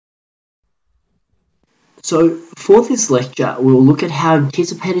So for this lecture, we'll look at how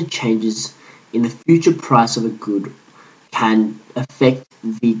anticipated changes in the future price of a good can affect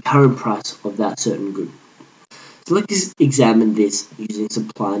the current price of that certain good. So let's examine this using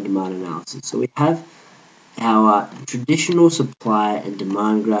supply and demand analysis. So we have our traditional supply and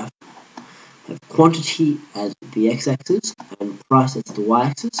demand graph, have quantity as the x-axis and price as the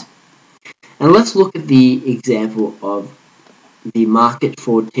y-axis. And let's look at the example of the market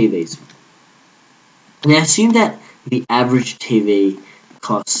for TVs. Now assume that the average TV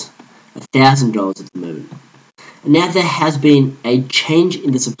costs $1,000 at the moment. And now there has been a change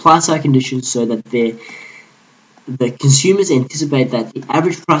in the supply side conditions so that the consumers anticipate that the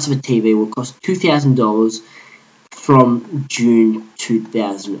average price of a TV will cost $2,000 from June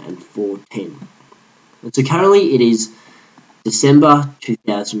 2014. And so currently it is December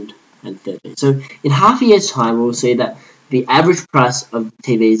 2013. So in half a year's time, we'll see that the average price of the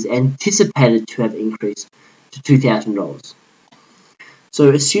TV is anticipated to have increased to $2,000. So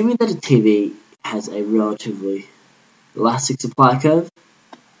assuming that a TV has a relatively elastic supply curve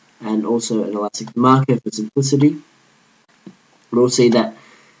and also an elastic demand curve for simplicity, we'll see that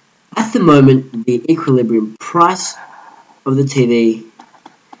at the moment the equilibrium price of the TV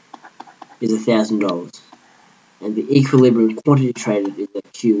is $1,000 and the equilibrium quantity traded is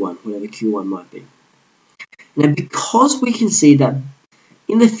at Q1, whatever Q1 might be. Now because we can see that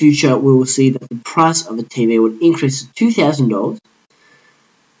in the future we will see that the price of a TV would increase to $2,000,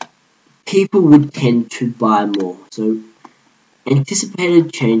 people would tend to buy more. So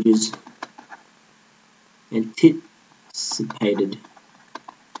anticipated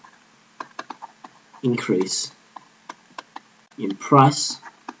increase in price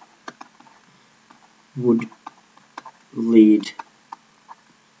would lead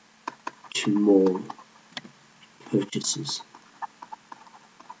to more purchases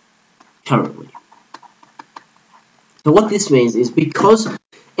currently. So what this means is because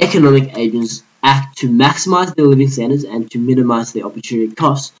economic agents act to maximize their living standards and to minimize their opportunity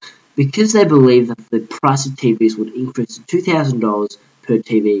costs, because they believe that the price of TVs would increase to $2,000 per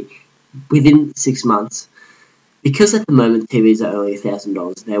TV within 6 months, because at the moment TVs are only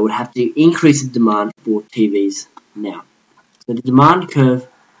 $1,000, they would have to increase the demand for TVs now. So the demand curve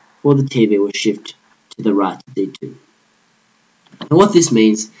for the TV will shift to the right to D2. And what this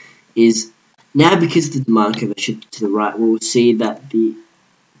means is now because the demand curve has shifted to the right, we will see that the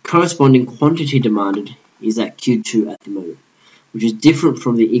corresponding quantity demanded is at Q2 at the moment, which is different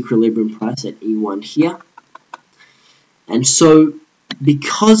from the equilibrium price at E1 here. And so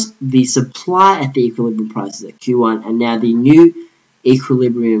because the supply at the equilibrium price is at Q1 and now the new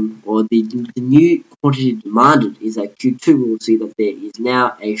equilibrium or the new quantity demanded is at Q2, we will see that there is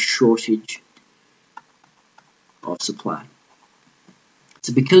now a shortage of supply.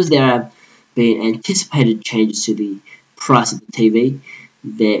 So because there have been anticipated changes to the price of the TV,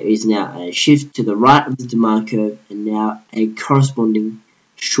 there is now a shift to the right of the demand curve and now a corresponding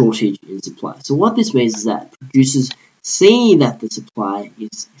shortage in supply. So what this means is that producers, seeing that the supply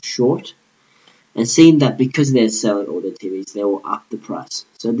is short and seeing that because they're selling all their TVs, they will up the price.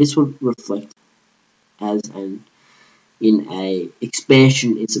 So this will reflect as in a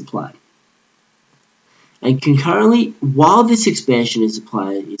expansion in supply. And concurrently, while this expansion in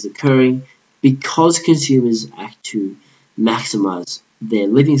supply is occurring, because consumers act to maximize their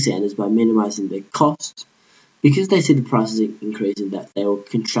living standards by minimizing their costs, because they see the prices increasing, that they will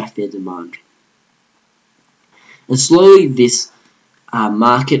contract their demand. And slowly this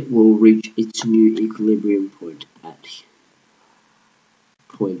market will reach its new equilibrium point at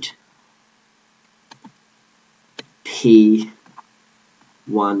point P1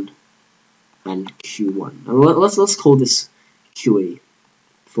 and Q1. And let's call this QE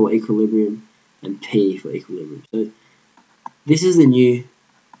for equilibrium and P for equilibrium. So this is the new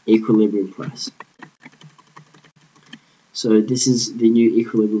equilibrium price. So this is the new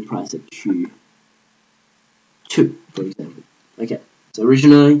equilibrium price at Q2, for example. Okay, so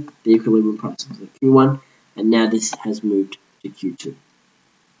originally the equilibrium price was at Q1, and now this has moved to Q2.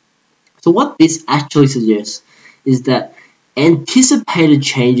 So what this actually suggests is that anticipated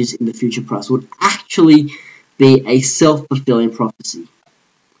changes in the future price would actually be a self-fulfilling prophecy.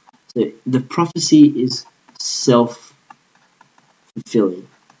 So the prophecy is self-fulfilling.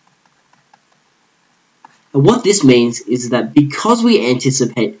 And what this means is that because we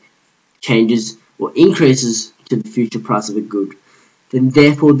anticipate changes or increases to the future price of a good, then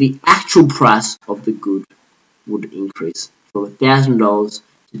therefore the actual price of the good would increase from $1,000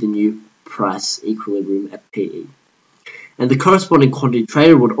 to the new price equilibrium at PE. And the corresponding quantity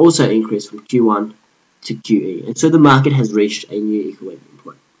traded would also increase from Q1 to QE. And so the market has reached a new equilibrium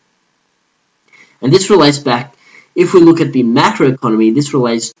point. And this relates back, if we look at the macroeconomy, this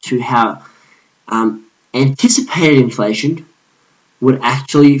relates to how anticipated inflation would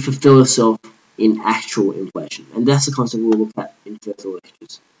actually fulfill itself in actual inflation. And that's the concept we'll look at in further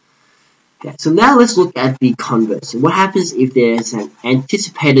lectures. Okay, so now let's look at the converse. So what happens if there's an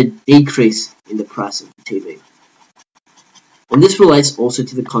anticipated decrease in the price of the TV? And this relates also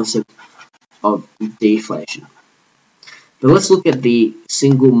to the concept of deflation. But let's look at the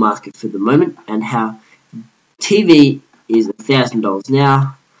single market for the moment and how TV is $1,000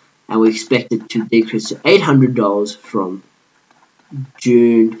 now, and we expect it to decrease to $800 from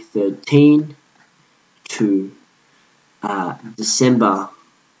June 13 to December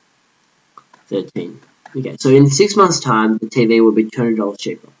 13. Okay, so in 6 months' time, the TV will be $200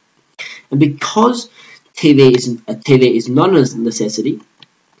 cheaper. And because TV is not a necessity,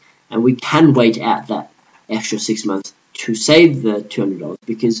 and we can wait out that extra 6 months to save the $200,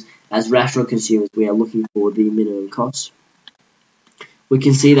 because as rational consumers, we are looking for the minimum cost. We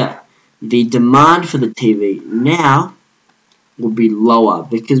can see that the demand for the TV now will be lower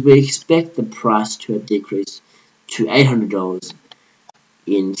because we expect the price to have decreased to $800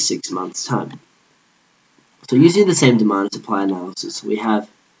 in 6 months' time. So using the same demand and supply analysis, we have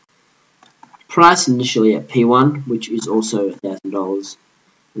price initially at P1, which is also $1,000,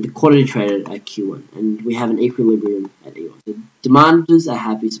 and the quantity traded at Q1, and we have an equilibrium at E1. So demanders are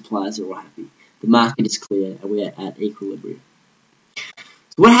happy, suppliers are all happy. The market is clear, and we are at equilibrium.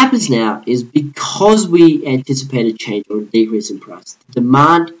 So what happens now is, because we anticipate a change or a decrease in price, the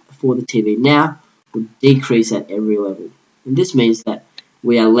demand for the TV now will decrease at every level. And this means that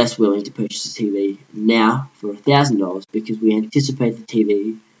we are less willing to purchase a TV now for $1,000 because we anticipate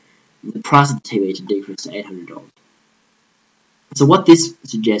the price of the TV to decrease to $800. So what this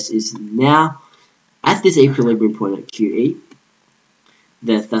suggests is, now at this equilibrium point at QE,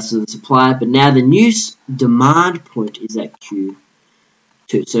 that's the supply, but now the new demand point is at Q2.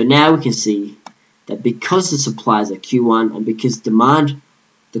 So now we can see that because the supply is at Q1 and because the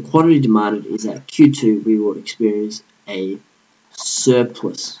quantity demanded is at Q2, we will experience a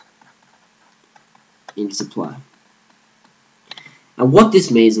surplus in supply. And what this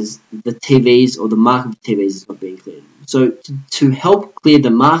means is the TVs, or the market for TVs, is not being cleared. So to help clear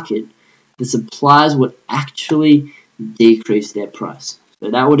the market, the suppliers would actually decrease their price. So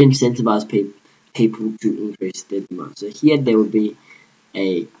that would incentivize people to increase their demand. So here there would be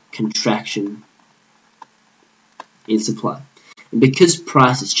a contraction in supply. And because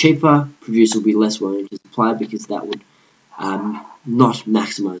price is cheaper, producers will be less willing to supply because that would not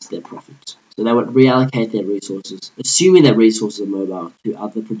maximize their profits. So they would reallocate their resources, assuming that resources are mobile, to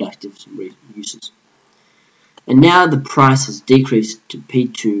other productive uses. And now the price has decreased to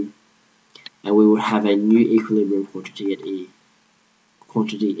P2, and we will have a new equilibrium quantity at E.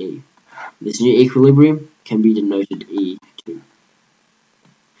 Quantity E. This new equilibrium can be denoted E2.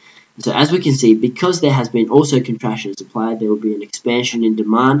 So as we can see, because there has been also contraction in supply, there will be an expansion in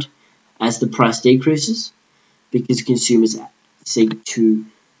demand as the price decreases, because consumers seek to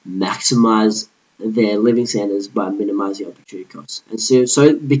maximize their living standards by minimizing opportunity costs. And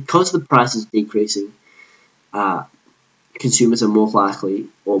so because the price is decreasing, consumers are more likely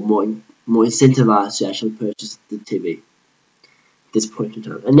or more incentivized to actually purchase the TV at this point in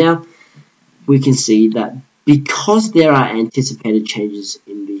time. And now we can see that because there are anticipated changes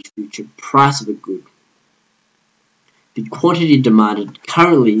in the future price of a good, the quantity demanded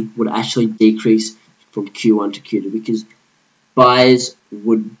currently would actually decrease from Q1 to Q2, because buyers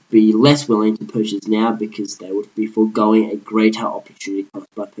would be less willing to purchase now because they would be foregoing a greater opportunity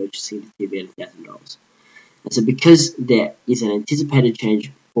cost by purchasing the TV at $1,000. And so because there is an anticipated change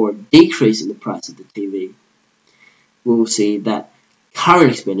or a decrease in the price of the TV, we will see that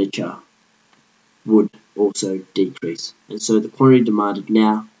current expenditure would also decrease. And so the quantity demanded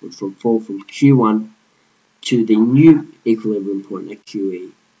now would fall from Q1 to the new equilibrium point at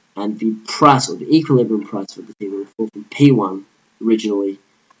QE, and the price, or the equilibrium price for the TV, will fall from P1 originally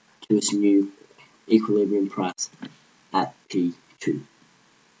to its new equilibrium price at P2.